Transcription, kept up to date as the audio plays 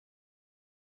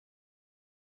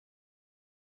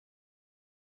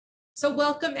So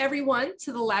welcome everyone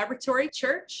to the Laboratory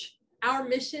Church. Our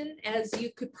mission, as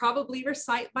you could probably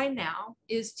recite by now,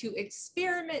 is to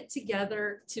experiment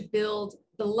together to build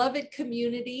beloved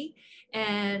community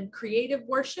and creative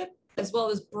worship, as well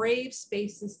as brave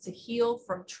spaces to heal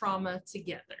from trauma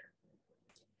together.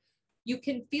 You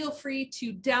can feel free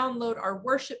to download our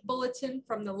worship bulletin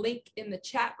from the link in the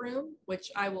chat room,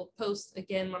 which I will post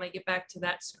again when I get back to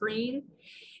that screen.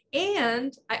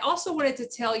 And I also wanted to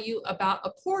tell you about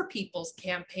a Poor People's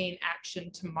Campaign action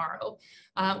tomorrow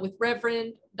with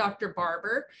Reverend Dr.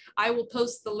 Barber. I will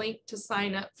post the link to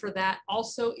sign up for that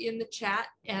also in the chat,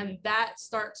 and that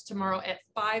starts tomorrow at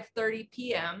 5:30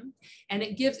 p.m. And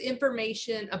it gives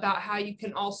information about how you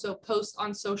can also post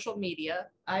on social media.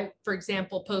 I, for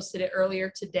example, posted it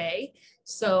earlier today.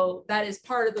 So that is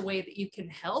part of the way that you can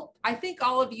help. I think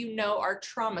all of you know our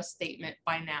trauma statement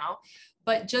by now.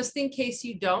 But just in case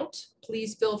you don't,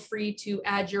 please feel free to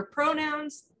add your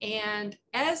pronouns. And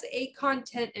as a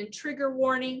content and trigger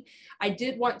warning, I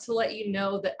did want to let you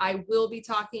know that I will be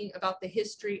talking about the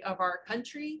history of our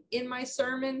country in my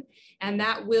sermon, and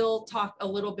that will talk a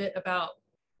little bit about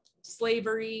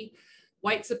slavery,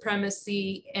 white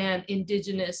supremacy, and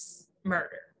indigenous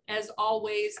murder. As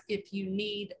always, if you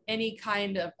need any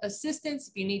kind of assistance,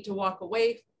 if you need to walk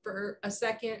away for a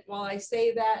second while I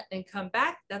say that and come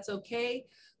back, that's okay.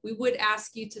 We would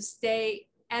ask you to stay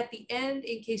at the end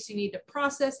in case you need to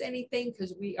process anything,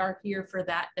 because we are here for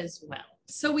that as well.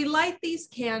 So we light these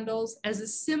candles as a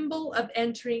symbol of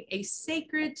entering a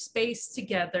sacred space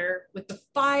together with the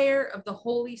fire of the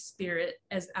Holy Spirit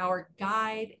as our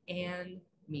guide and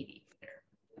mediator.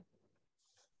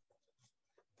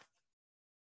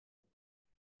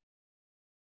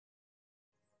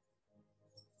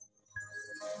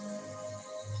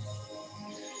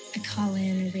 I call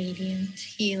in a radiant,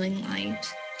 healing light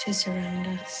to surround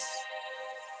us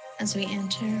as we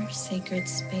enter sacred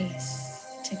space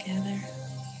together.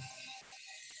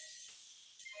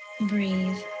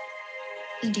 Breathe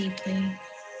deeply,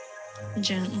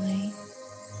 gently,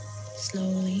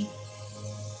 slowly,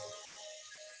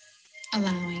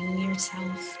 allowing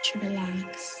yourself to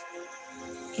relax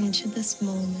into this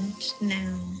moment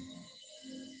now.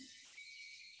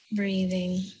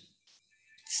 Breathing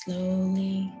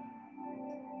slowly,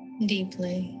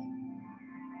 deeply,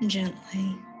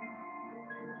 gently.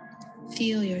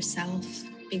 Feel yourself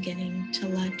beginning to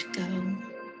let go.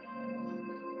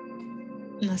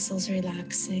 Muscles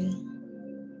relaxing,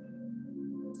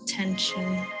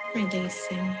 tension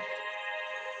releasing,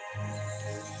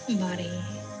 body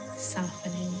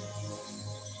softening.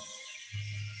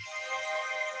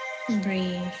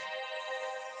 Breathe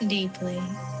deeply,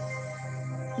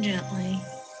 gently,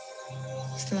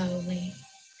 slowly.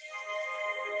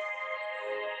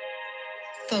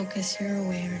 Focus your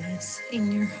awareness in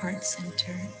your heart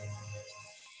center.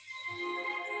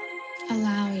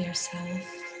 Allow yourself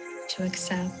to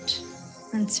accept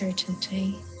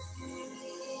uncertainty.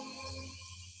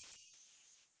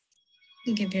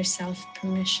 Give yourself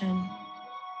permission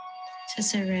to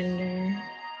surrender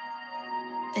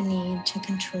the need to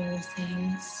control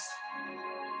things,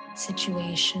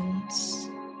 situations,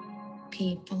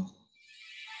 people.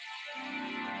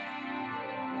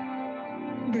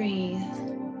 Breathe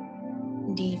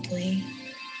deeply,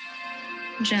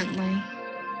 gently,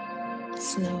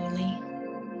 slowly,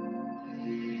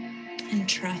 and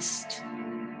trust.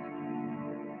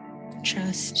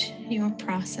 Trust your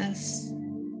process.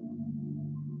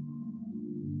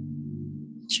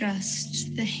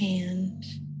 Trust the hand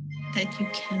that you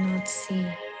cannot see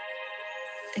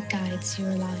that guides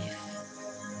your life.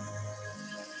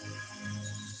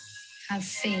 Have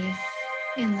faith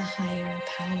in the higher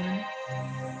power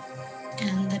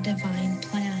and the divine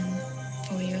plan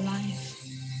for your life.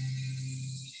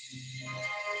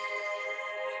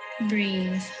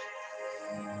 Breathe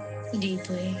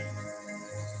deeply,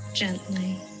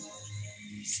 gently,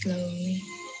 slowly,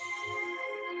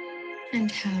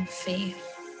 and have faith.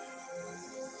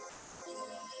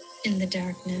 In the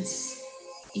darkness,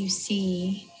 you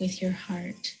see with your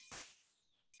heart.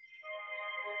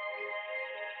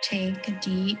 Take a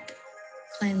deep,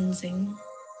 cleansing,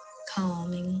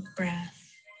 calming breath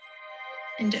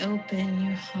and open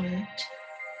your heart,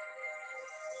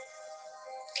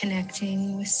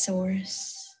 connecting with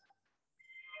Source.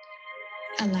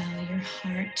 Allow your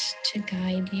heart to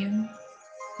guide you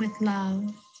with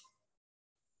love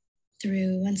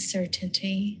through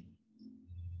uncertainty,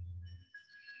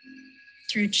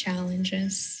 through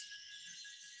challenges,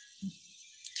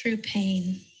 through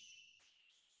pain.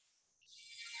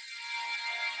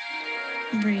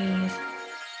 Breathe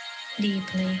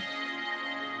deeply,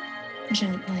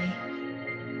 gently,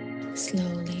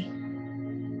 slowly.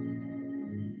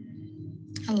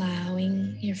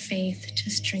 allowing your faith to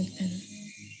strengthen.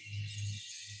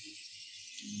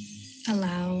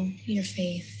 Allow your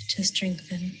faith to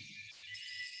strengthen.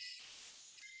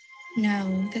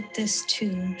 Know that this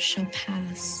too shall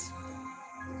pass.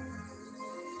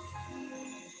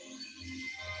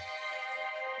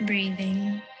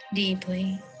 Breathing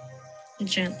deeply,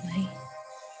 gently,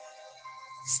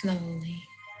 slowly.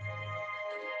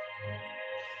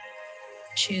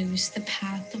 Choose the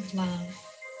path of love,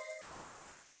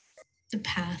 the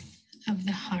path of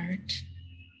the heart.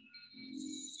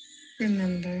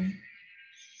 Remember,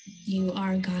 you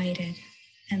are guided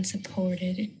and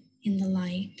supported in the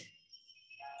light,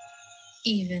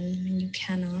 even when you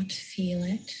cannot feel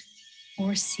it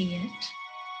or see it.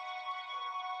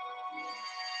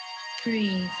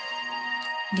 Breathe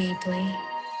deeply,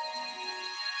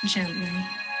 gently,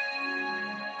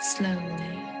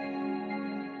 slowly.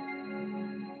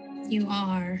 You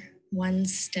are one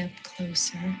step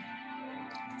closer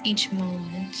each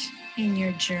moment in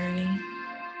your journey.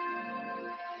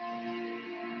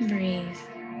 Breathe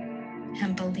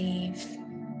and believe.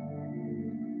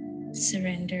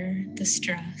 Surrender the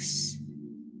stress.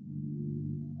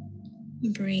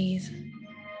 Breathe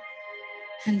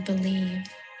and believe.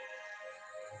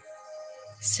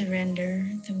 Surrender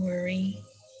the worry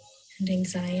and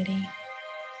anxiety.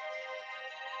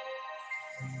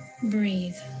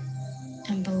 Breathe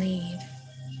and believe.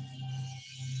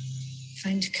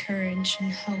 Find courage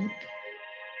and hope.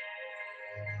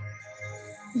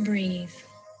 Breathe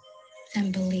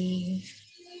and believe.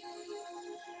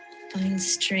 Find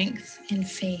strength in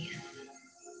faith.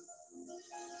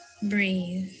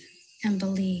 Breathe and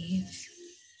believe.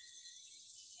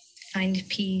 Find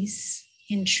peace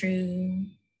in true,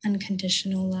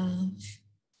 unconditional love.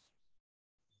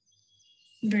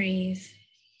 Breathe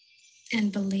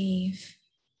and believe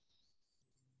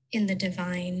in the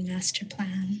divine master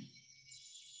plan.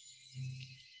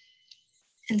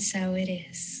 And so it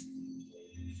is.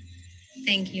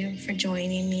 Thank you for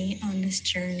joining me on this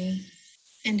journey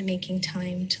and making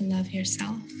time to love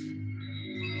yourself.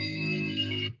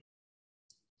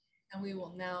 And we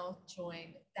will now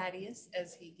join Thaddeus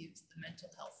as he gives the mental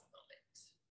health moment.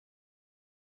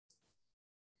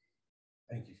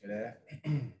 Thank you for that.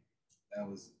 That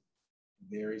was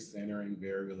very centering,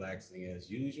 very relaxing as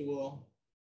usual.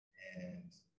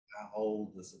 And I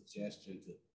hold the suggestion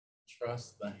to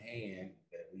trust the hand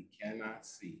that we cannot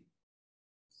see.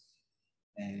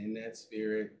 And in that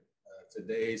spirit,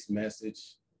 today's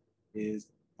message is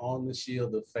on the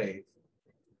shield of faith.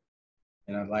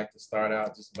 And I'd like to start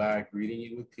out just by greeting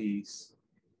you with peace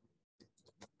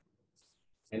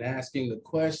and asking the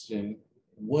question,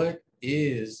 what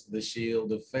is the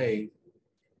shield of faith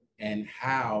and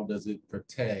how does it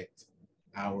protect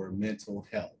our mental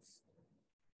health?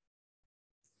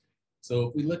 So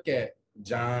if we look at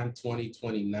John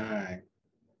 20:29,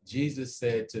 Jesus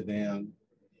said to them,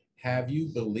 "Have you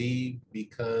believed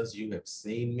because you have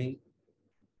seen me?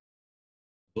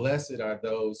 Blessed are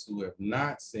those who have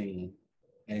not seen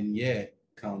and yet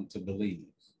come to believe."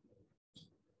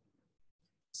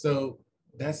 So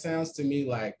that sounds to me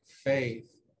like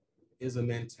faith is a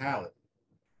mentality.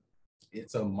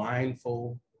 It's a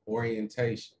mindful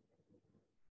orientation.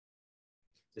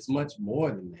 It's much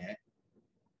more than that,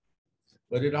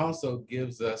 but it also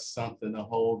gives us something to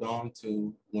hold on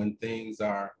to when things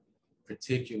are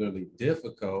particularly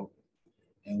difficult.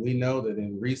 And we know that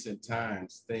in recent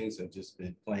times, things have just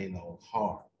been plain old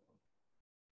hard.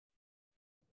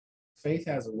 Faith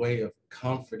has a way of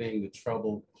comforting the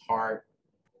troubled heart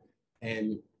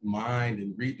and mind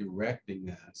and redirecting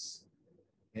us.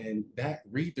 And that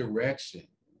redirection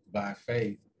by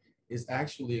faith is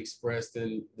actually expressed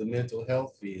in the mental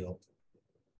health field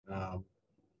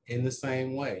in the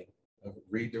same way of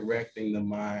redirecting the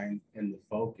mind and the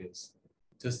focus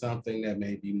to something that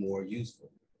may be more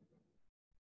useful.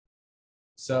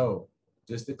 So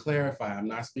just to clarify, I'm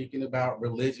not speaking about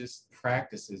religious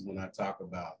practices when I talk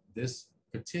about this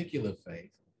particular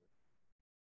faith.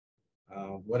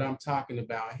 What I'm talking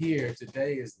about here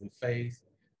today is the faith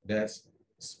that's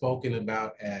spoken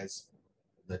about as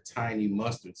the tiny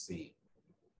mustard seed,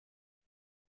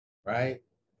 right?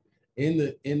 In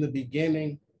the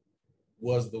beginning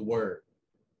was the Word.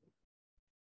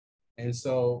 And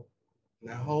so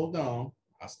now hold on.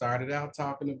 I started out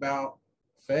talking about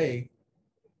faith,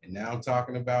 and now I'm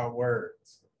talking about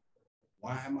words.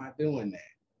 Why am I doing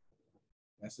that?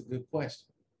 That's a good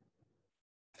question.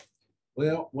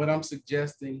 Well, what I'm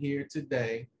suggesting here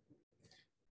today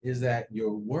is that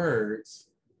your words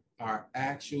are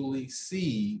actually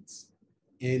seeds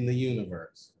in the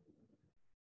universe.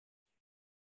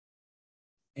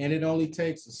 And it only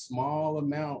takes a small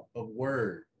amount of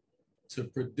word to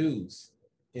produce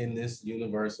in this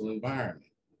universal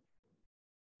environment.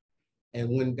 And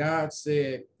when God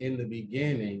said in the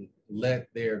beginning, let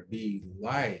there be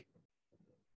light,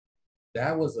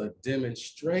 that was a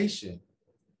demonstration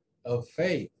of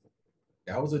faith.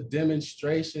 That was a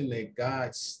demonstration that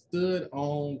God stood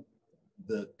on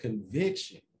the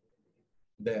conviction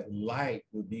that light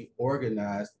would be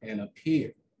organized and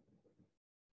appear.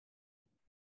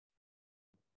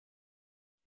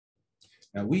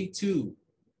 Now we too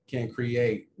can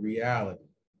create reality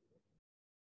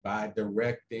by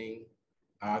directing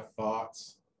our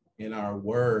thoughts and our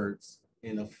words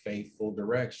in a faithful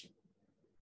direction.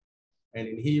 And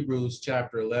in Hebrews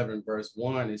chapter 11, verse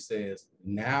 1, it says,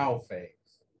 now faith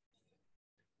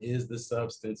is the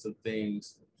substance of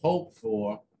things hoped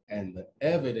for and the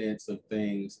evidence of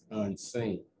things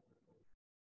unseen.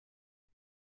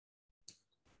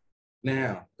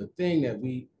 Now, the thing that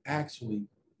we actually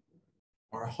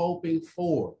are hoping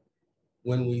for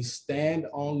when we stand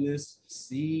on this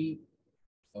seed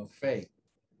of faith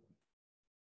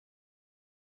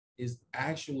is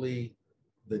actually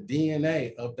the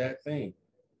DNA of that thing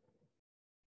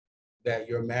that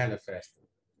you're manifesting.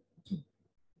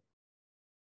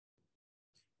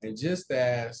 And just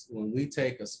as when we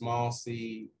take a small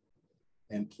seed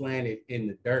and plant it in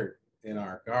the dirt in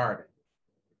our garden,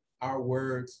 our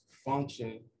words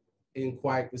function in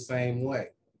quite the same way,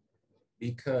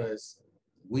 because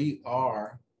we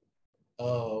are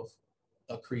of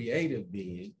a creative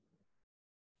being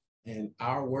and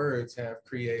our words have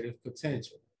creative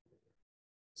potential.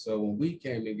 So when we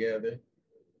came together,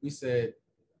 we said,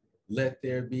 let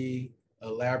there be a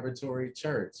laboratory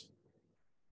church.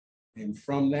 And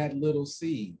from that little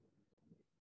seed,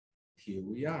 here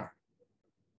we are.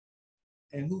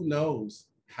 And who knows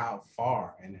how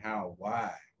far and how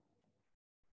wide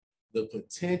the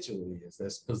potential is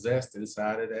that's possessed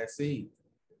inside of that seed.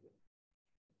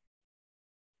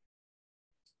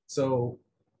 So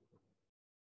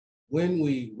when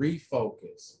we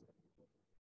refocus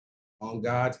on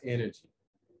God's energy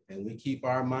and we keep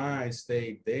our minds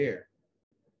stayed there,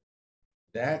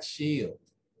 that shield,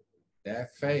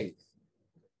 that faith,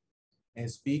 and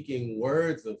speaking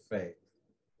words of faith,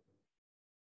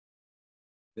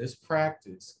 this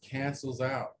practice cancels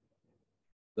out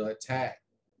the attack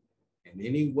and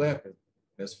any weapon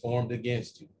that's formed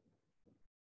against you.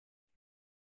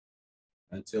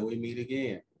 Until we meet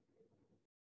again,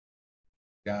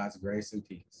 God's grace and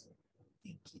peace.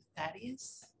 Thank you,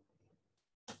 Thaddeus.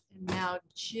 And now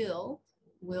Jill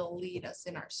will lead us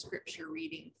in our scripture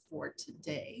reading for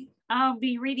today. I'll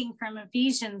be reading from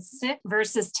Ephesians 6,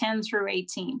 verses 10 through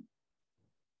 18.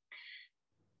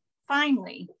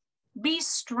 Finally, be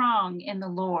strong in the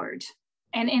Lord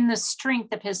and in the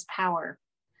strength of his power.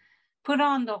 Put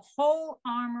on the whole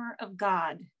armor of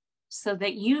God so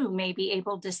that you may be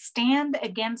able to stand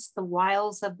against the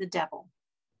wiles of the devil.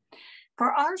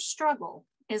 For our struggle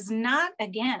is not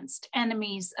against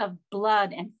enemies of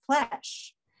blood and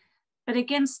flesh, but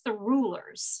against the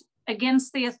rulers,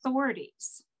 against the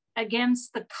authorities,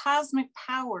 against the cosmic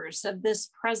powers of this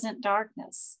present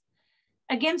darkness,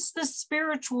 against the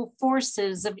spiritual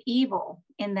forces of evil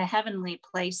in the heavenly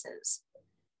places.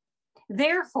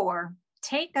 Therefore,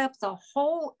 take up the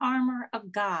whole armor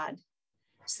of God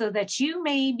so that you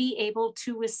may be able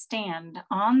to withstand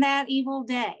on that evil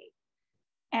day,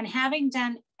 and having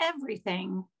done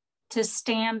everything, to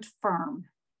stand firm.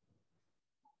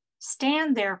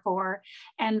 Stand therefore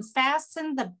and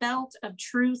fasten the belt of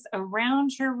truth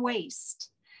around your waist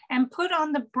and put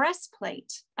on the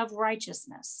breastplate of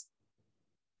righteousness.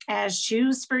 As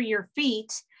shoes for your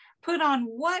feet, put on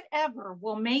whatever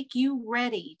will make you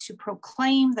ready to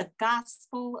proclaim the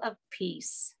gospel of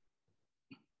peace.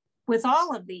 With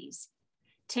all of these,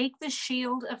 take the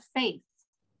shield of faith,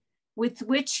 with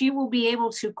which you will be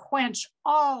able to quench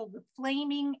all the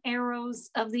flaming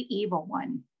arrows of the evil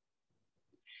one.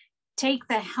 Take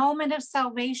the helmet of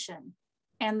salvation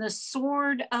and the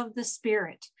sword of the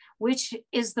Spirit, which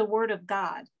is the word of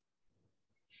God.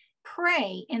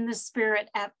 Pray in the Spirit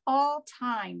at all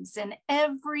times in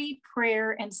every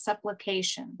prayer and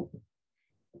supplication.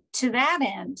 To that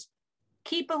end,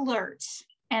 keep alert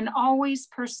and always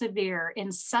persevere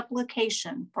in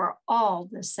supplication for all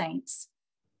the saints.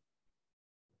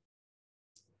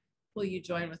 Will you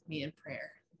join with me in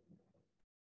prayer?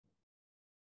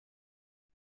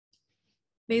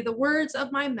 May the words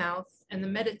of my mouth and the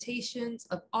meditations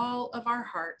of all of our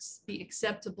hearts be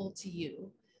acceptable to you,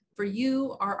 for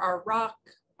you are our rock,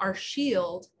 our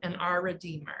shield, and our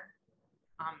Redeemer.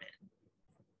 Amen.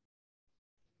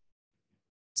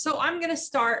 So I'm going to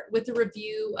start with a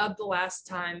review of the last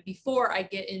time before I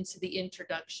get into the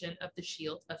introduction of the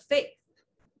shield of faith.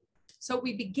 So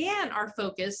we began our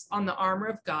focus on the armor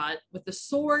of God with the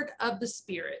sword of the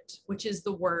Spirit, which is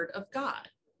the word of God.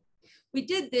 We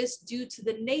did this due to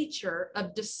the nature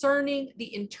of discerning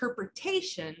the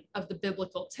interpretation of the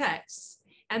biblical texts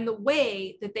and the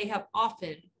way that they have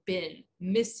often been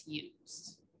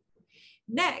misused.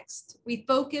 Next, we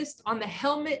focused on the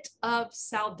helmet of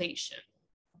salvation,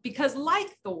 because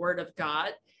like the word of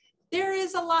God, there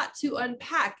is a lot to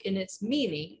unpack in its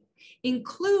meaning,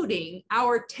 including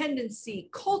our tendency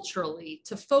culturally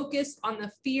to focus on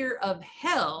the fear of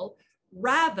hell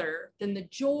rather than the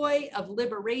joy of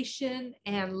liberation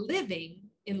and living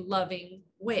in loving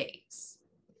ways.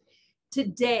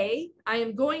 Today, I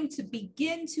am going to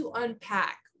begin to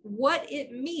unpack what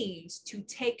it means to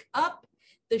take up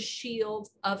the shield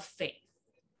of faith.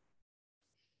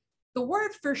 The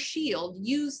word for shield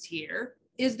used here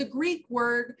is the Greek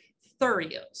word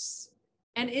thurios.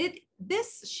 And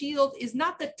this shield is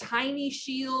not the tiny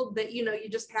shield that, you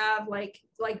just have like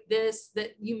this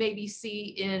that you maybe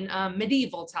see in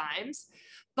medieval times,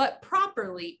 but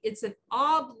properly it's an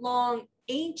oblong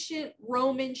ancient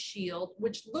Roman shield,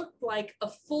 which looked like a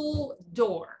full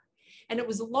door. And it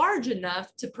was large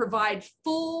enough to provide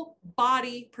full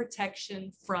body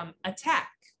protection from attack.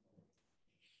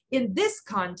 In this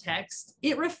context,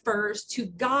 it refers to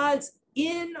God's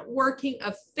inworking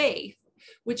of faith,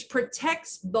 which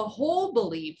protects the whole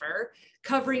believer,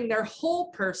 covering their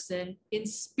whole person in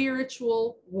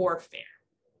spiritual warfare.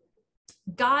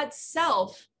 God's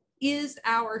self is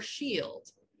our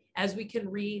shield, as we can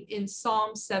read in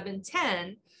Psalm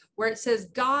 7:10, where it says,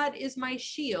 "God is my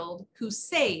shield who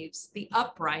saves the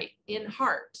upright in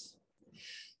heart."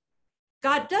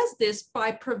 God does this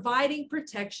by providing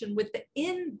protection with the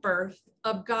in-birth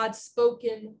of God's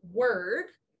spoken word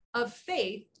of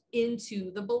faith into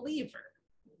the believer.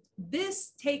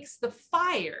 This takes the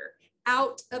fire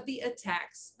out of the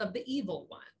attacks of the evil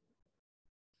one.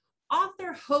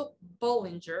 Author Hope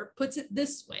Bollinger puts it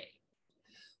this way: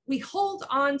 we hold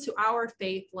on to our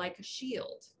faith like a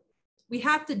shield. We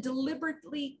have to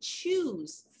deliberately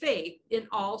choose faith in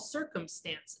all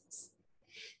circumstances.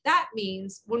 That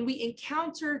means when we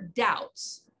encounter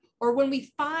doubts or when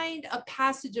we find a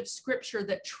passage of scripture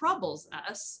that troubles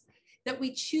us, that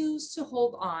we choose to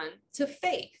hold on to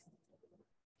faith.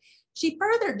 She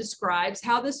further describes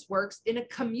how this works in a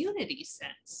community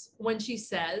sense when she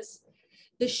says,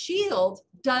 the shield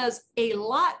does a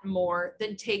lot more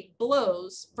than take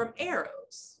blows from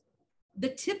arrows. The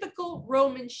typical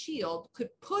Roman shield could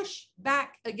push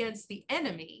back against the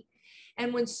enemy,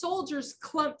 and when soldiers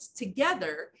clumped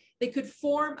together, they could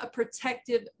form a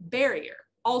protective barrier,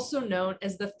 also known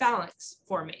as the phalanx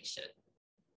formation.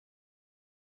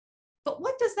 But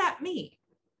what does that mean?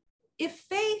 If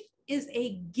faith is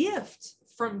a gift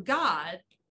from God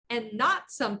and not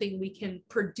something we can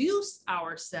produce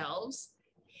ourselves,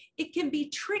 it can be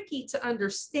tricky to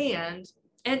understand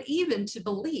and even to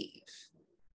believe.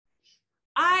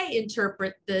 I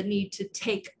interpret the need to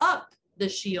take up the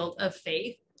shield of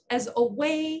faith as a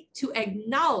way to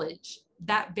acknowledge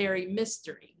that very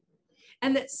mystery,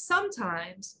 and that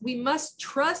sometimes we must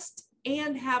trust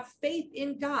and have faith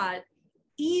in God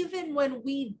even when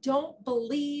we don't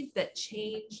believe that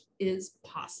change is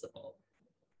possible.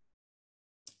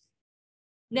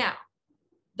 Now,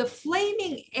 the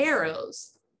flaming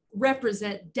arrows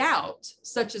represent doubt,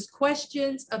 such as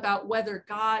questions about whether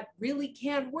God really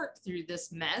can work through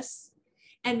this mess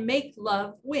and make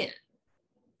love win.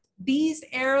 These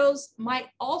arrows might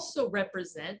also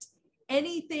represent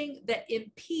anything that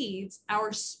impedes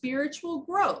our spiritual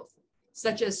growth,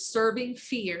 such as serving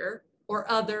fear or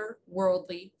other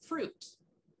worldly fruit.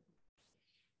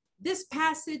 This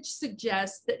passage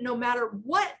suggests that no matter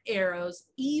what arrows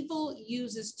evil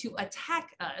uses to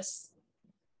attack us,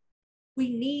 we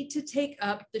need to take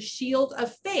up the shield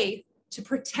of faith to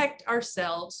protect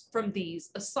ourselves from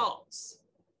these assaults.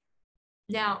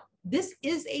 Now, this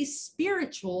is a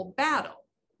spiritual battle,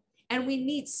 and we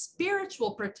need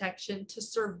spiritual protection to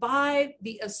survive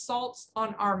the assaults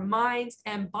on our minds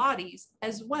and bodies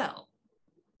as well.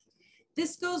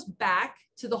 This goes back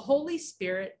to the Holy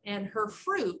Spirit and her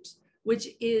fruit, which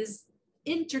is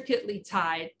intricately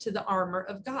tied to the armor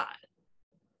of God.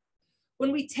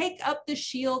 When we take up the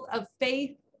shield of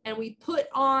faith and we put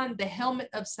on the helmet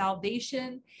of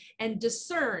salvation and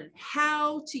discern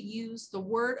how to use the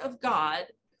word of God,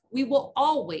 we will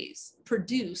always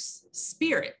produce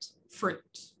spirit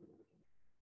fruit.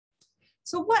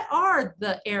 So what are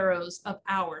the arrows of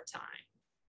our time?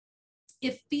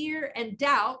 If fear and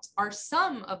doubt are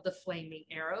some of the flaming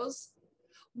arrows,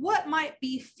 what might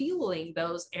be fueling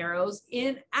those arrows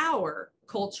in our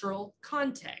cultural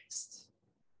context?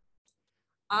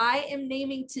 I am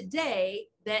naming today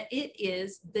that it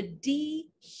is the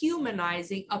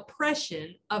dehumanizing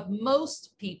oppression of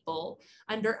most people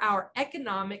under our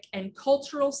economic and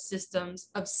cultural systems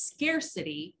of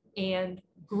scarcity and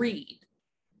greed.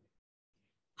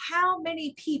 How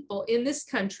many people in this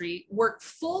country work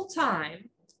full-time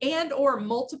and or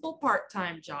multiple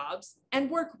part-time jobs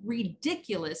and work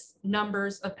ridiculous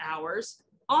numbers of hours,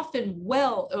 often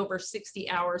well over 60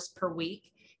 hours per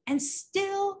week, and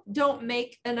still don't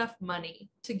make enough money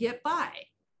to get by?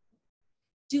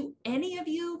 Do any of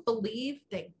you believe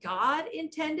that God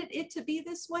intended it to be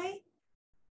this way?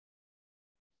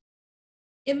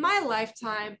 In my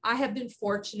lifetime, I have been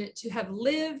fortunate to have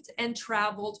lived and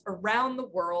traveled around the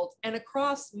world and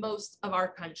across most of our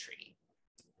country,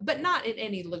 but not in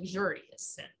any luxurious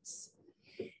sense.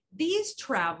 These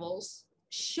travels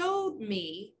showed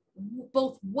me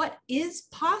both what is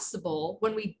possible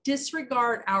when we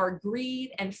disregard our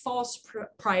greed and false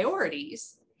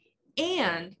priorities,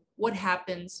 and what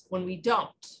happens when we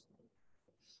don't.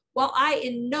 While I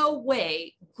in no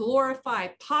way glorify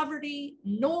poverty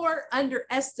nor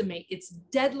underestimate its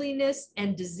deadliness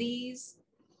and disease,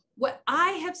 what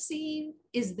I have seen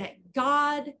is that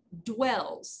God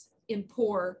dwells in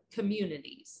poor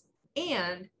communities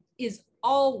and is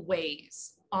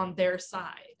always on their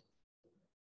side.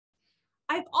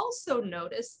 I've also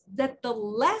noticed that the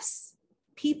less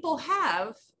people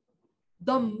have,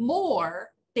 the more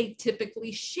they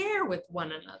typically share with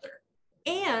one another,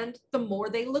 and the more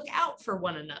they look out for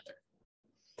one another.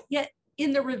 Yet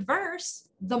in the reverse,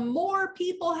 the more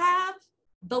people have,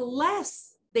 the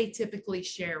less they typically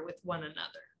share with one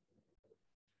another.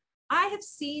 I have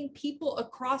seen people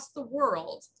across the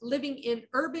world living in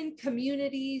urban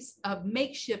communities of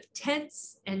makeshift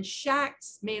tents and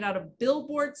shacks made out of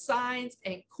billboard signs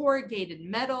and corrugated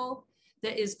metal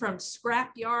that is from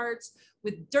scrap yards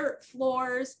with dirt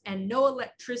floors and no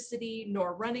electricity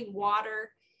nor running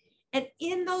water. And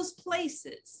in those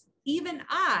places, even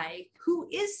I, who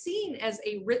is seen as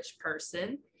a rich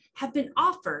person, have been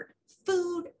offered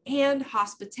food and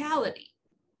hospitality.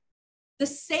 The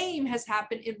same has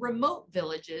happened in remote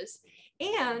villages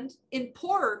and in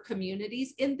poorer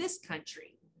communities in this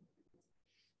country.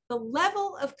 The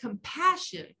level of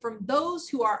compassion from those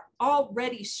who are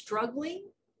already struggling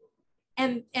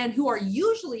and who are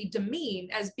usually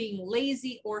demeaned as being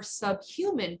lazy or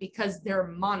subhuman because they're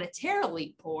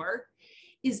monetarily poor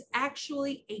is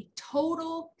actually a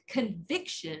total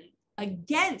conviction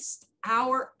against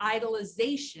our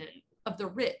idolization of the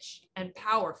rich and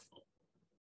powerful.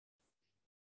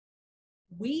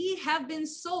 We have been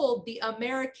sold the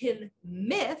American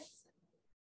myth.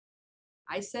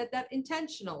 I said that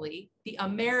intentionally, the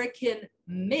American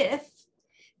myth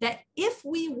that if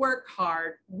we work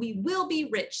hard, we will be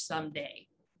rich someday.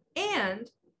 And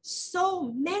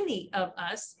so many of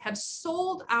us have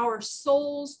sold our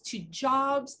souls to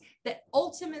jobs that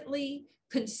ultimately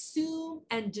consume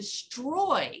and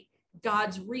destroy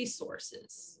God's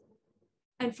resources.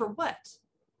 And for what?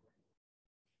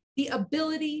 The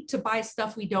ability to buy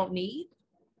stuff we don't need,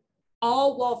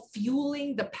 all while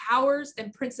fueling the powers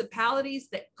and principalities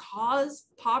that cause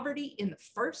poverty in the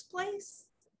first place.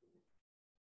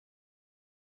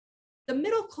 The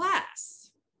middle class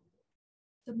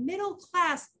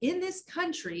in this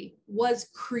country was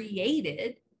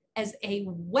created as a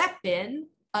weapon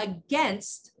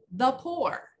against the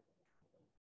poor.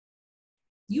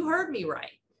 You heard me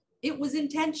right. It was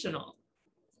intentional.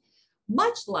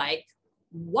 Much like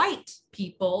white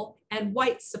people and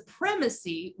white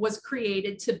supremacy was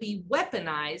created to be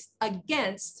weaponized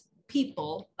against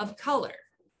people of color.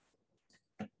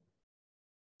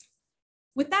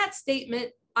 With that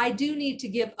statement, I do need to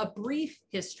give a brief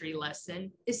history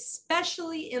lesson,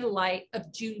 especially in light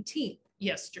of Juneteenth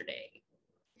yesterday.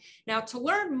 Now, to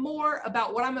learn more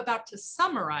about what I'm about to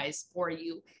summarize for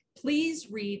you, please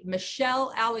read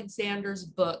Michelle Alexander's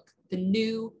book, The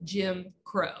New Jim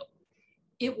Crow.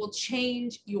 It will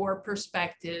change your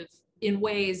perspective in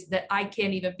ways that I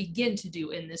can't even begin to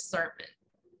do in this sermon.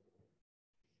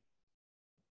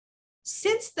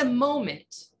 Since the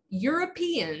moment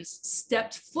Europeans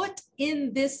stepped foot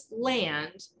in this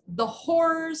land, the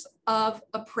horrors of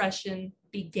oppression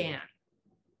began.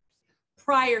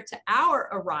 Prior to our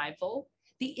arrival,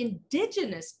 the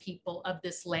indigenous people of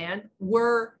this land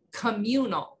were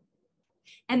communal,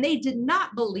 and they did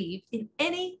not believe in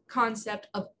any concept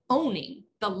of owning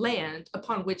the land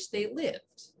upon which they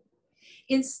lived.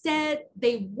 Instead,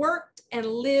 they worked and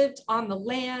lived on the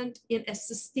land in a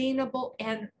sustainable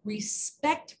and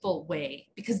respectful way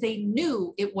because they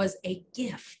knew it was a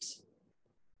gift.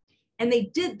 And they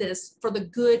did this for the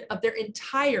good of their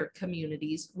entire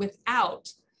communities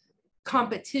without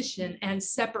competition and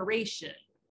separation.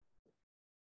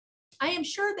 I am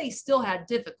sure they still had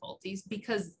difficulties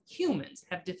because humans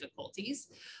have difficulties,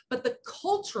 but the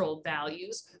cultural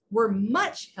values were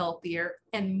much healthier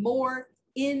and more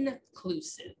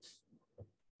inclusive.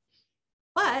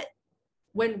 But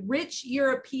when rich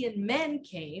European men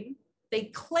came, they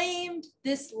claimed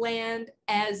this land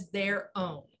as their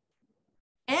own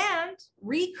and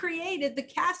recreated the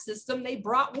caste system they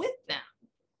brought with them.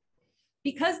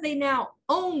 Because they now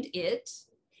owned it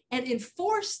and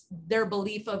enforced their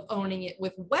belief of owning it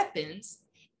with weapons,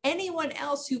 anyone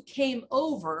else who came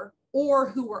over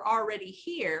or who were already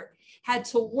here had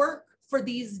to work for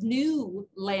these new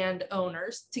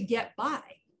landowners to get by.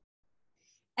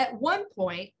 At one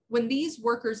point, when these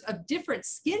workers of different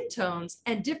skin tones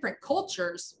and different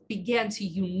cultures began to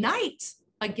unite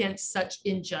against such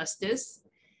injustice,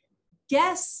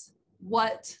 guess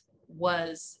what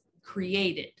was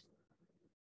created?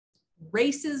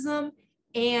 Racism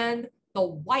and the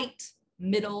white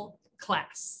middle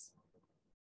class.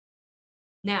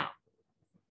 Now,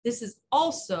 this is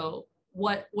also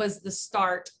what was the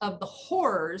start of the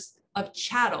horrors of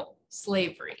chattel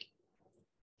slavery.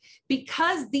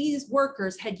 Because these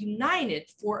workers had united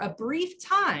for a brief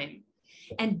time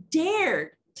and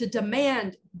dared to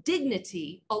demand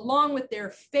dignity along with their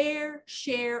fair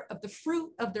share of the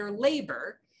fruit of their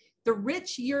labor, the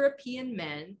rich European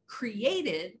men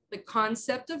created the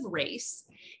concept of race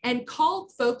and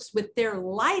called folks with their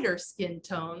lighter skin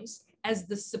tones as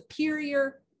the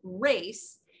superior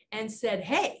race and said,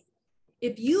 hey,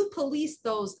 if you police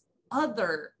those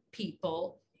other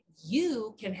people,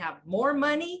 you can have more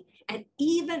money and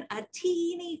even a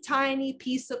teeny tiny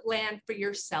piece of land for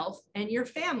yourself and your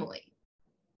family,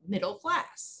 middle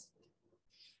class.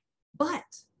 But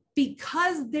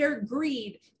because their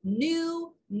greed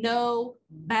knew no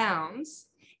bounds,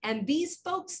 and these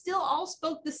folks still all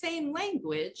spoke the same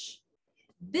language,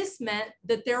 this meant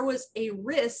that there was a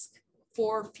risk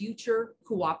for future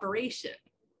cooperation.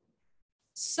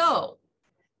 So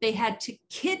they had to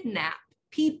kidnap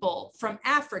people from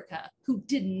Africa who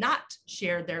did not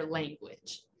share their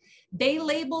language. They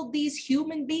labeled these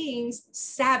human beings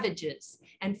savages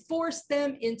and forced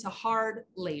them into hard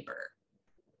labor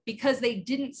because they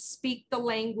didn't speak the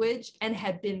language and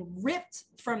had been ripped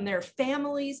from their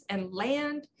families and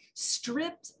land,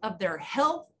 stripped of their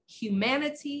health,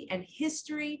 humanity, and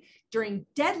history during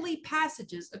deadly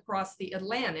passages across the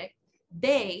Atlantic.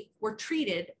 They were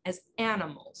treated as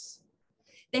animals.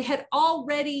 They had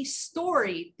already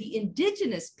storied the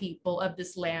indigenous people of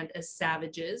this land as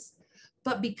savages,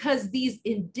 but because these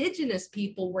indigenous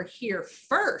people were here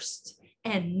first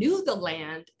and knew the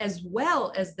land as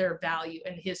well as their value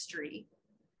and history,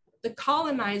 the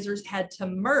colonizers had to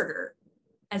murder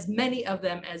as many of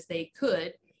them as they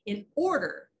could in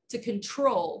order to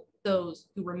control those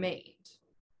who remained.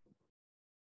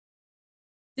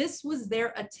 This was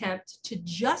their attempt to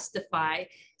justify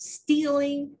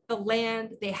stealing the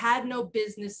land they had no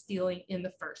business stealing in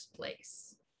the first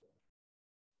place.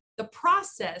 The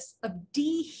process of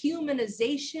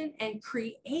dehumanization and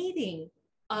creating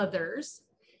others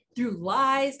through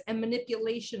lies and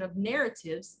manipulation of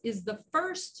narratives is the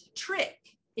first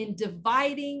trick in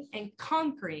dividing and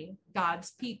conquering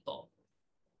God's people.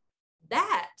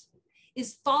 That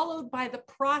is followed by the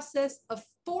process of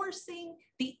forcing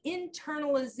the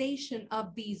internalization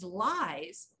of these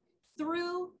lies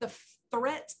through the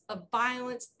threat of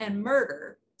violence and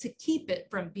murder to keep it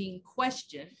from being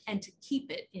questioned and to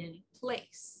keep it in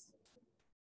place.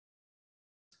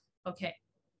 Okay,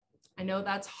 I know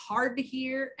that's hard to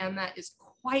hear and that is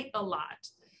quite a lot.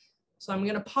 So I'm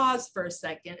gonna pause for a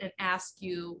second and ask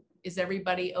you, is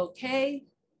everybody okay?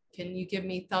 Can you give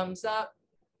me thumbs up?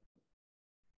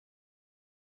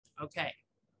 Okay.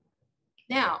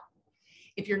 Now,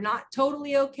 if you're not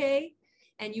totally okay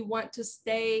and you want to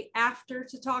stay after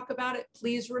to talk about it,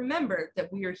 please remember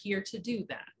that we are here to do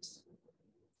that.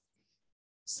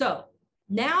 So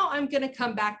now I'm going to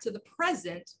come back to the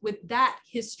present with that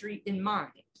history in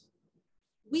mind.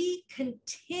 We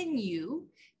continue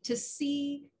to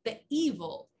see the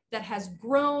evil that has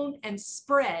grown and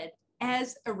spread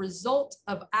as a result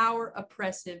of our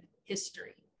oppressive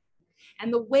history,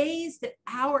 and the ways that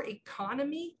our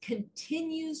economy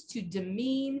continues to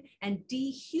demean and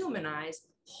dehumanize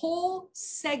whole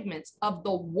segments of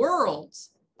the world's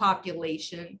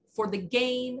population for the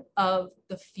gain of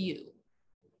the few.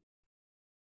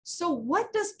 So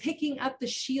what does picking up the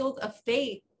shield of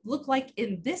faith look like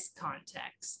in this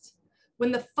context?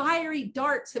 When the fiery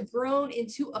darts have grown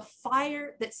into a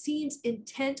fire that seems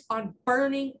intent on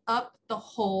burning up the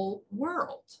whole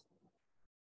world.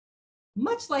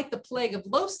 Much like the plague of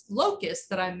locusts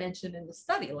that I mentioned in the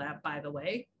study lab, by the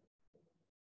way.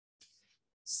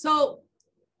 So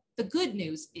the good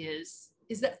news is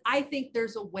that I think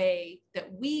there's a way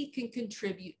that we can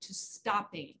contribute to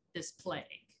stopping this plague.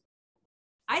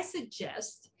 I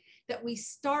suggest that we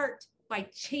start by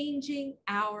changing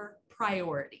our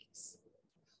priorities.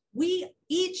 We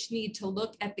each need to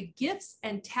look at the gifts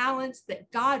and talents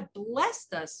that God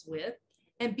blessed us with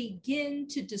and begin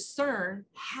to discern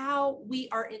how we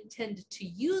are intended to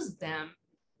use them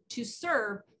to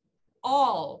serve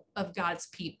all of God's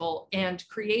people and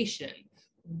creation,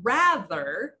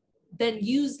 rather than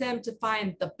use them to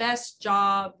find the best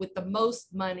job with the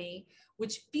most money,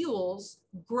 which fuels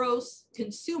gross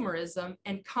consumerism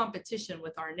and competition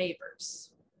with our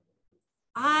neighbors.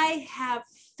 I have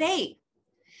faith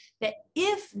that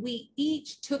if we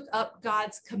each took up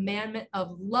God's commandment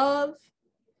of love,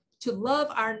 to love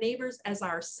our neighbors as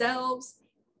ourselves,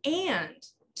 and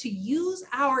to use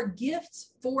our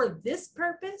gifts for this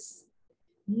purpose,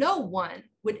 no one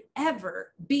would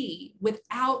ever be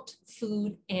without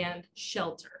food and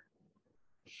shelter.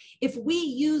 If we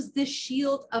use this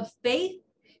shield of faith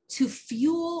to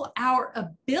fuel our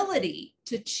ability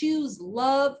to choose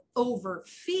love over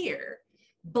fear,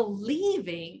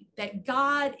 believing that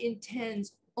God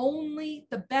intends only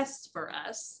the best for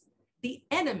us, the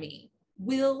enemy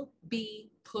will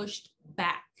be pushed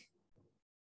back.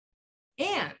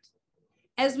 And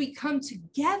as we come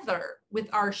together with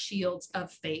our shields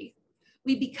of faith,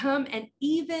 we become an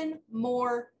even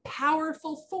more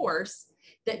powerful force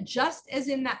that, just as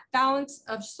in that phalanx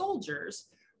of soldiers,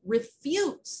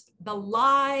 refutes the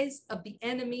lies of the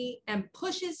enemy and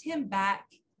pushes him back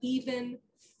even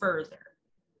further.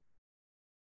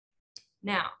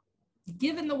 Now,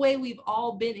 given the way we've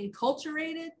all been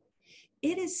enculturated,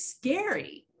 it is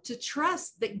scary to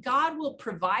trust that God will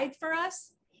provide for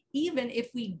us even if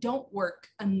we don't work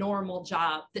a normal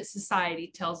job that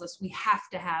society tells us we have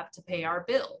to pay our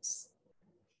bills.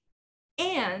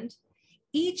 And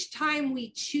each time we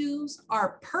choose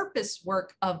our purpose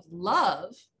work of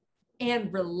love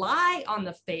and rely on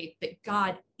the faith that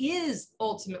God is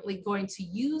ultimately going to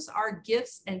use our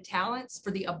gifts and talents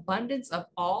for the abundance of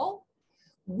all,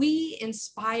 we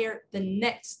inspire the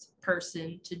next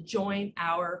person to join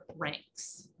our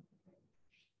ranks.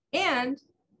 And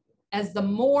as the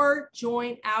more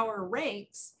join our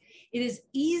ranks, it is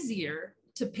easier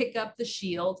to pick up the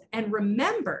shield and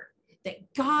remember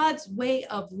that God's way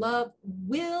of love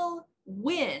will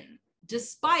win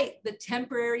despite the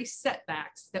temporary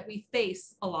setbacks that we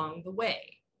face along the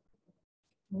way.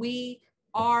 We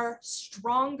are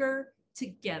stronger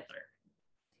together,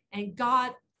 and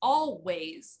God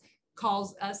always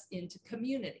calls us into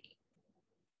community.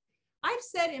 I've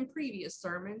said in previous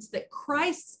sermons that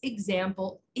Christ's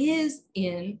example is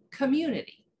in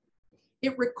community.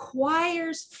 It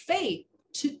requires faith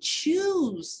to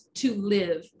choose to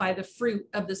live by the fruit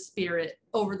of the Spirit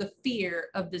over the fear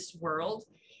of this world.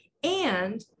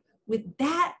 And with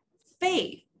that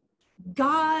faith,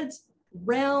 God's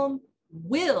realm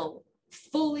will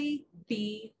fully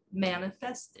be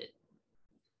manifested.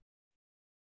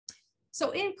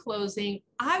 So in closing,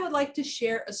 I would like to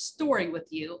share a story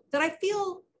with you that I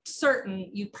feel certain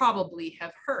you probably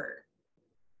have heard.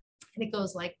 And it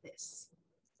goes like this.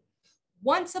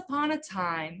 Once upon a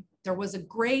time, there was a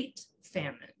great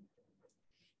famine.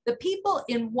 The people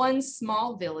in one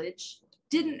small village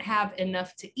didn't have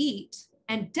enough to eat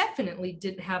and definitely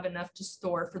didn't have enough to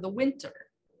store for the winter.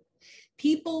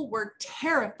 People were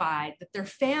terrified that their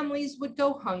families would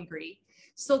go hungry,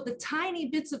 so the tiny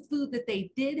bits of food that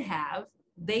they did have,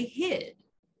 they hid.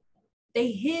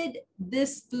 They hid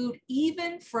this food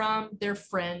even from their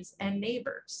friends and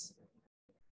neighbors.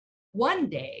 One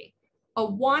day, a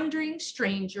wandering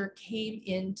stranger came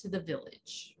into the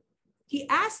village. He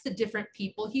asked the different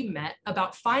people he met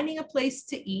about finding a place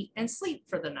to eat and sleep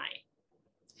for the night.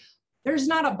 There's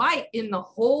not a bite in the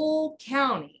whole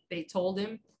county, they told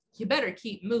him. You better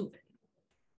keep moving.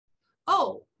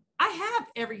 Oh, I have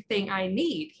everything I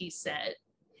need, he said.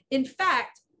 In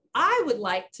fact, I would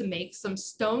like to make some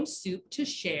stone soup to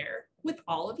share with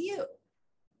all of you.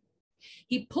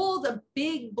 He pulled a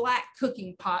big black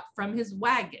cooking pot from his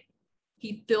wagon.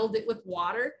 He filled it with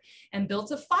water and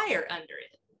built a fire under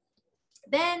it.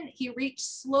 Then he reached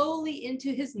slowly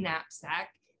into his knapsack,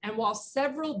 and while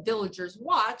several villagers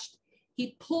watched,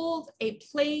 he pulled a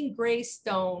plain gray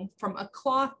stone from a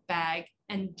cloth bag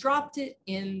and dropped it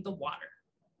in the water.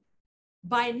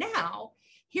 By now,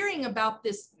 hearing about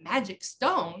this magic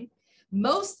stone,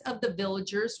 most of the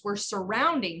villagers were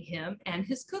surrounding him and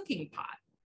his cooking pot.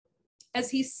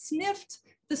 As he sniffed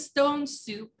the stone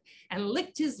soup and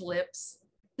licked his lips,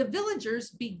 the villagers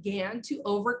began to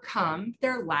overcome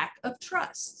their lack of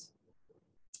trust.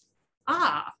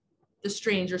 "Ah," the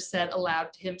stranger said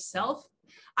aloud to himself,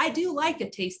 "I do like a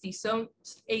tasty stone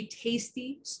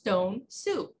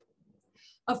soup.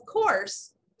 Of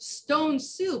course, stone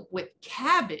soup with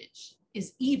cabbage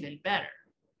is even better."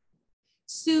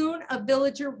 Soon a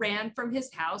villager ran from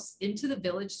his house into the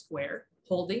village square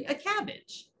holding a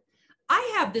cabbage. "I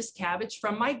have this cabbage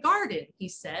from my garden," he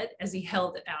said as he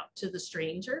held it out to the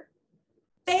stranger.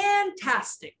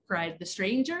 "Fantastic," cried the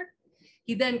stranger.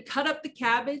 He then cut up the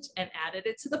cabbage and added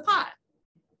it to the pot.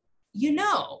 "You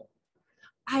know,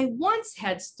 I once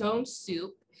had stone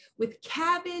soup with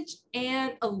cabbage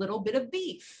and a little bit of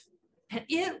beef, and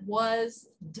it was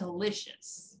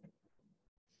delicious."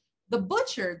 The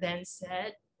butcher then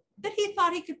said that he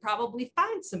thought he could probably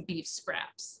find some beef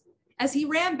scraps. As he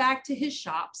ran back to his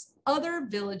shops, other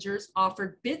villagers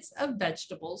offered bits of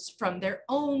vegetables from their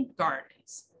own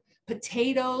gardens: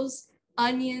 potatoes,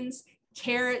 onions,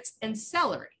 carrots, and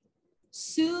celery.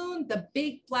 Soon the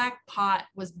big black pot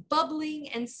was bubbling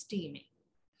and steaming.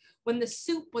 When the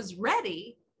soup was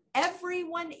ready,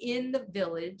 everyone in the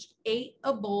village ate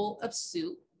a bowl of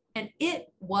soup, and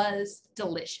it was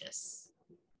delicious.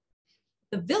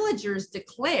 The villagers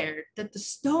declared that the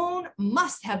stone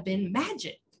must have been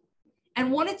magic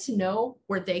and wanted to know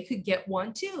where they could get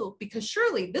one too, because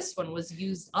surely this one was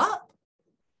used up.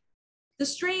 The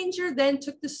stranger then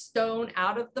took the stone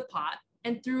out of the pot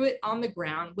and threw it on the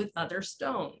ground with other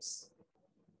stones.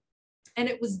 And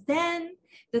it was then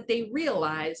that they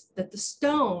realized that the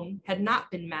stone had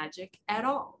not been magic at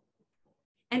all.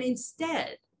 And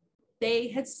instead, they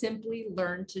had simply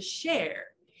learned to share.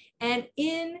 And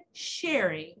in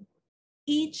sharing,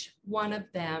 each one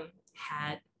of them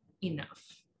had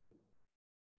enough.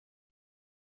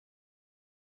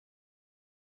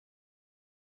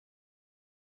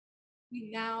 We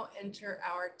now enter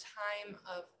our time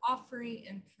of offering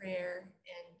and prayer,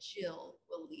 and Jill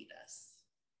will lead us.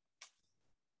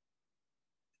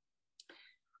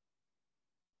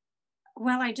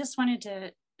 Well, I just wanted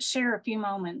to share a few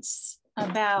moments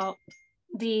about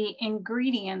the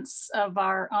ingredients of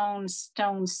our own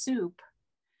stone soup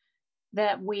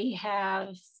that we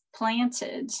have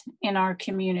planted in our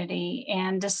community.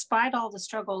 And despite all the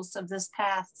struggles of this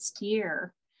past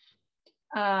year,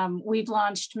 we've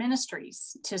launched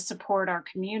ministries to support our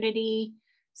community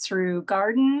through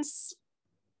gardens,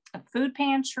 a food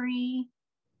pantry,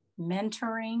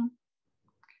 mentoring.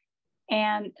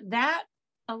 And that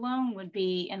alone would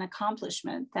be an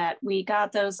accomplishment that we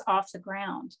got those off the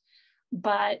ground.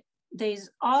 But these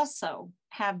also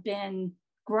have been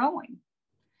growing.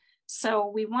 So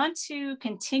we want to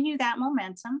continue that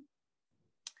momentum.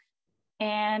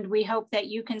 And we hope that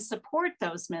you can support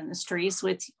those ministries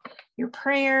with your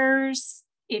prayers,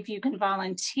 if you can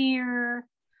volunteer,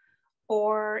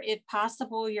 or if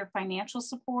possible, your financial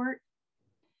support.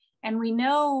 And we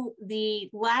know the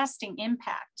lasting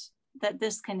impact that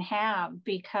this can have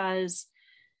because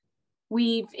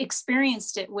we've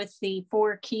experienced it with the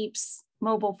Four Keeps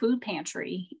mobile food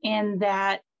pantry, in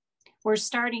that we're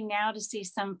starting now to see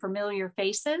some familiar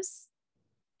faces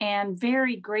and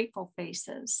very grateful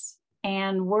faces.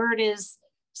 And word is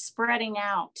spreading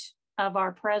out of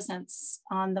our presence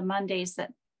on the Mondays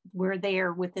that we're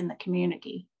there within the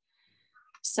community.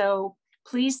 So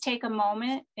please take a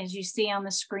moment, as you see on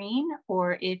the screen,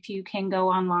 or if you can go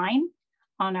online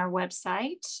on our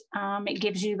website, it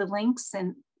gives you the links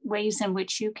and ways in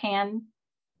which you can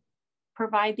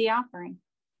provide the offering.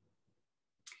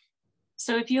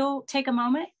 So if you'll take a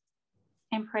moment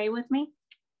and pray with me.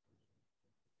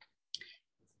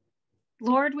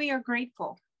 Lord, we are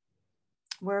grateful.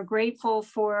 We're grateful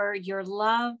for your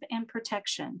love and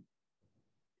protection.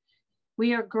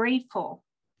 We are grateful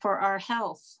for our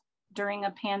health during a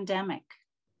pandemic.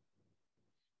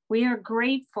 We are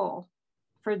grateful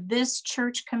for this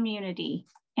church community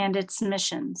and its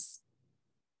missions.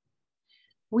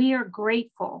 We are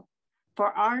grateful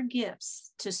for our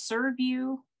gifts to serve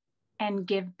you and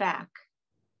give back.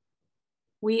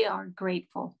 We are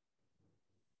grateful.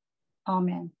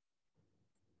 Amen.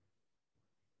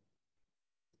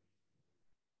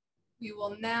 We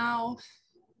will now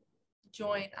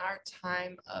join our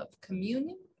time of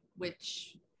communion,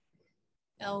 which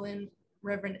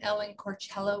Reverend Ellen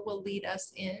Corchella will lead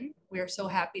us in. We are so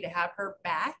happy to have her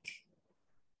back.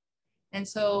 And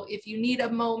so if you need a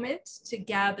moment to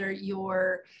gather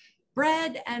your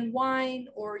bread and wine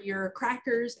or your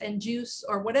crackers and juice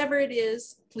or whatever it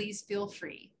is, please feel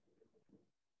free.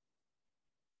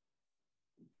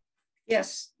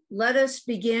 Yes, let us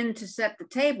begin to set the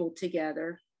table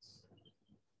together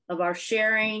of our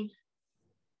sharing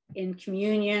in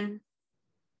communion.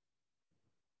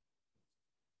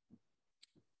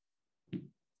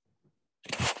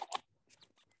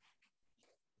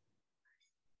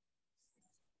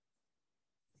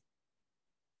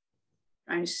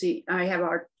 Trying to see, I have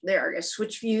our, there, I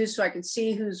switch views so I can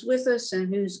see who's with us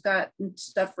and who's got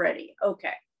stuff ready.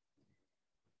 Okay.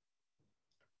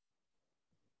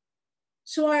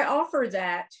 So I offer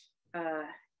that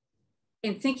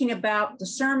in thinking about the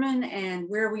sermon and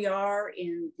where we are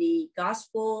in the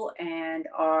gospel and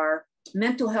our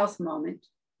mental health moment,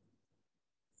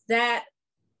 that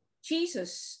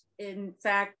Jesus, in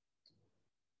fact,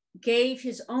 gave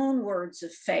his own words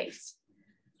of faith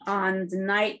on the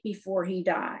night before he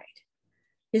died.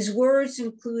 His words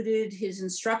included his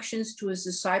instructions to his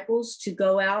disciples to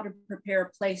go out and prepare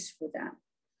a place for them.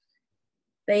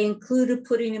 They included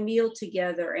putting a meal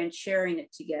together and sharing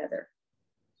it together.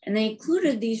 And they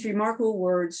included these remarkable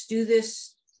words, "Do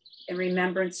this in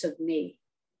remembrance of me."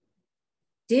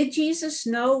 Did Jesus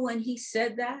know when he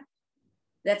said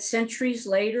that centuries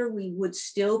later we would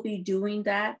still be doing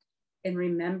that in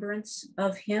remembrance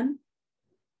of him?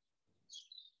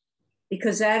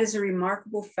 Because that is a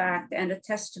remarkable fact and a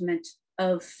testament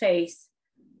of faith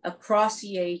across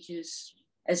the ages,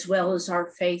 as well as our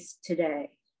faith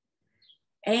today.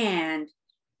 And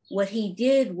what he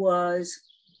did was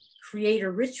create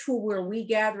a ritual where we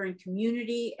gather in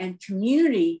community, and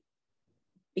community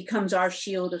becomes our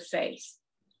shield of faith.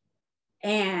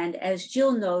 And as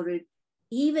Jill noted,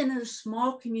 even in a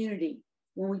small community,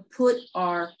 when we put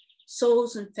our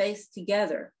souls and faith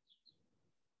together,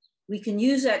 we can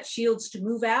use that shields to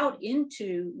move out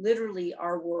into literally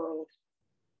our world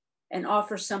and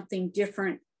offer something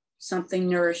different, something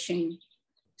nourishing,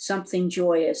 something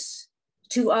joyous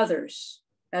to others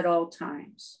at all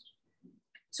times.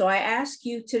 So I ask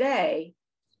you today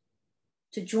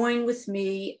to join with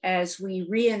me as we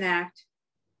reenact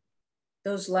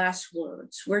those last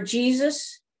words, where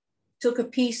Jesus took a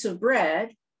piece of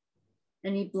bread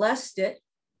and he blessed it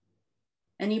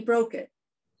and he broke it,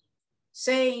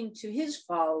 saying to his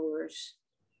followers,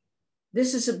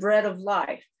 "This is a bread of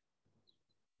life.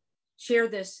 Share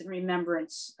this in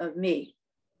remembrance of me."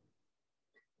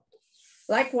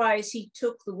 Likewise, he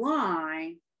took the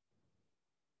wine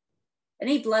and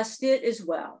he blessed it as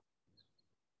well.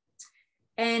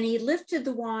 And he lifted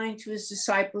the wine to his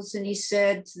disciples and he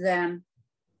said to them,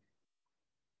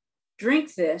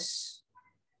 "Drink this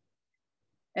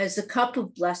as the cup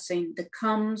of blessing that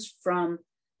comes from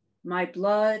my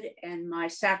blood and my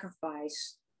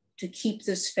sacrifice to keep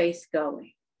this faith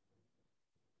going.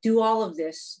 Do all of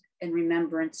this in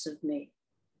remembrance of me."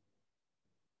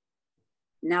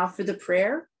 Now for the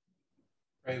prayer.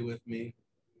 Pray with me.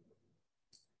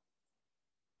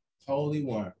 Holy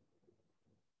One,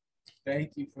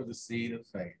 thank you for the seed of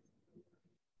faith.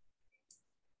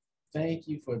 Thank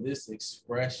you for this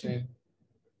expression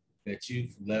that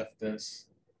you've left us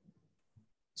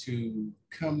to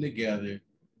come together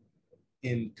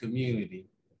in community,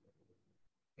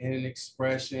 in an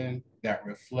expression that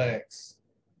reflects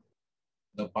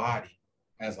the body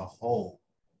as a whole.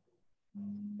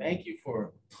 Thank you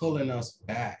for pulling us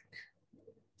back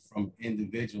from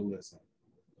individualism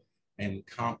and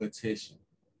competition.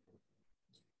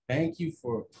 Thank you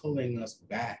for pulling us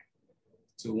back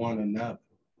to one another.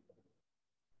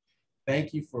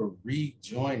 Thank you for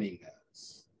rejoining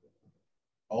us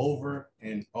over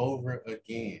and over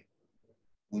again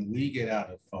when we get out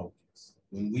of focus,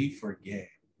 when we forget.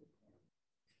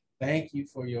 Thank you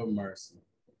for your mercy.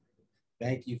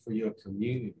 Thank you for your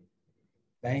community.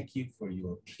 Thank you for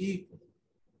your people.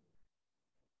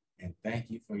 And thank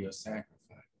you for your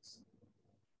sacrifice.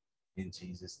 In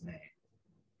Jesus' name.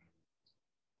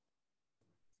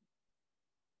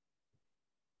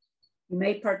 You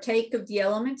may partake of the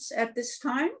elements at this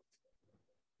time.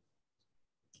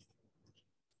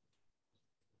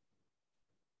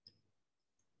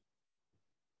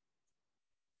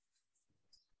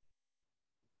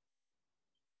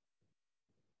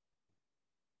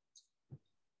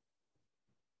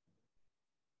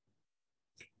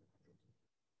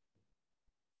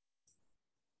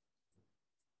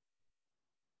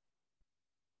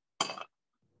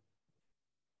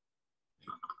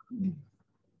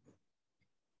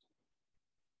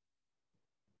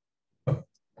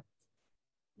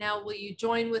 Now, will you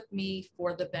join with me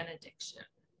for the benediction?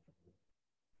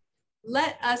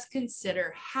 let us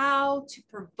consider how to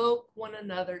provoke one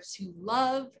another to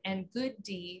love and good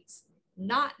deeds,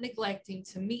 not neglecting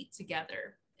to meet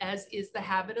together, as is the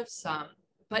habit of some,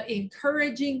 but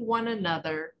encouraging one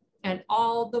another, and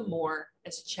all the more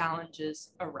as challenges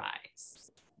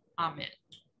arise. Amen.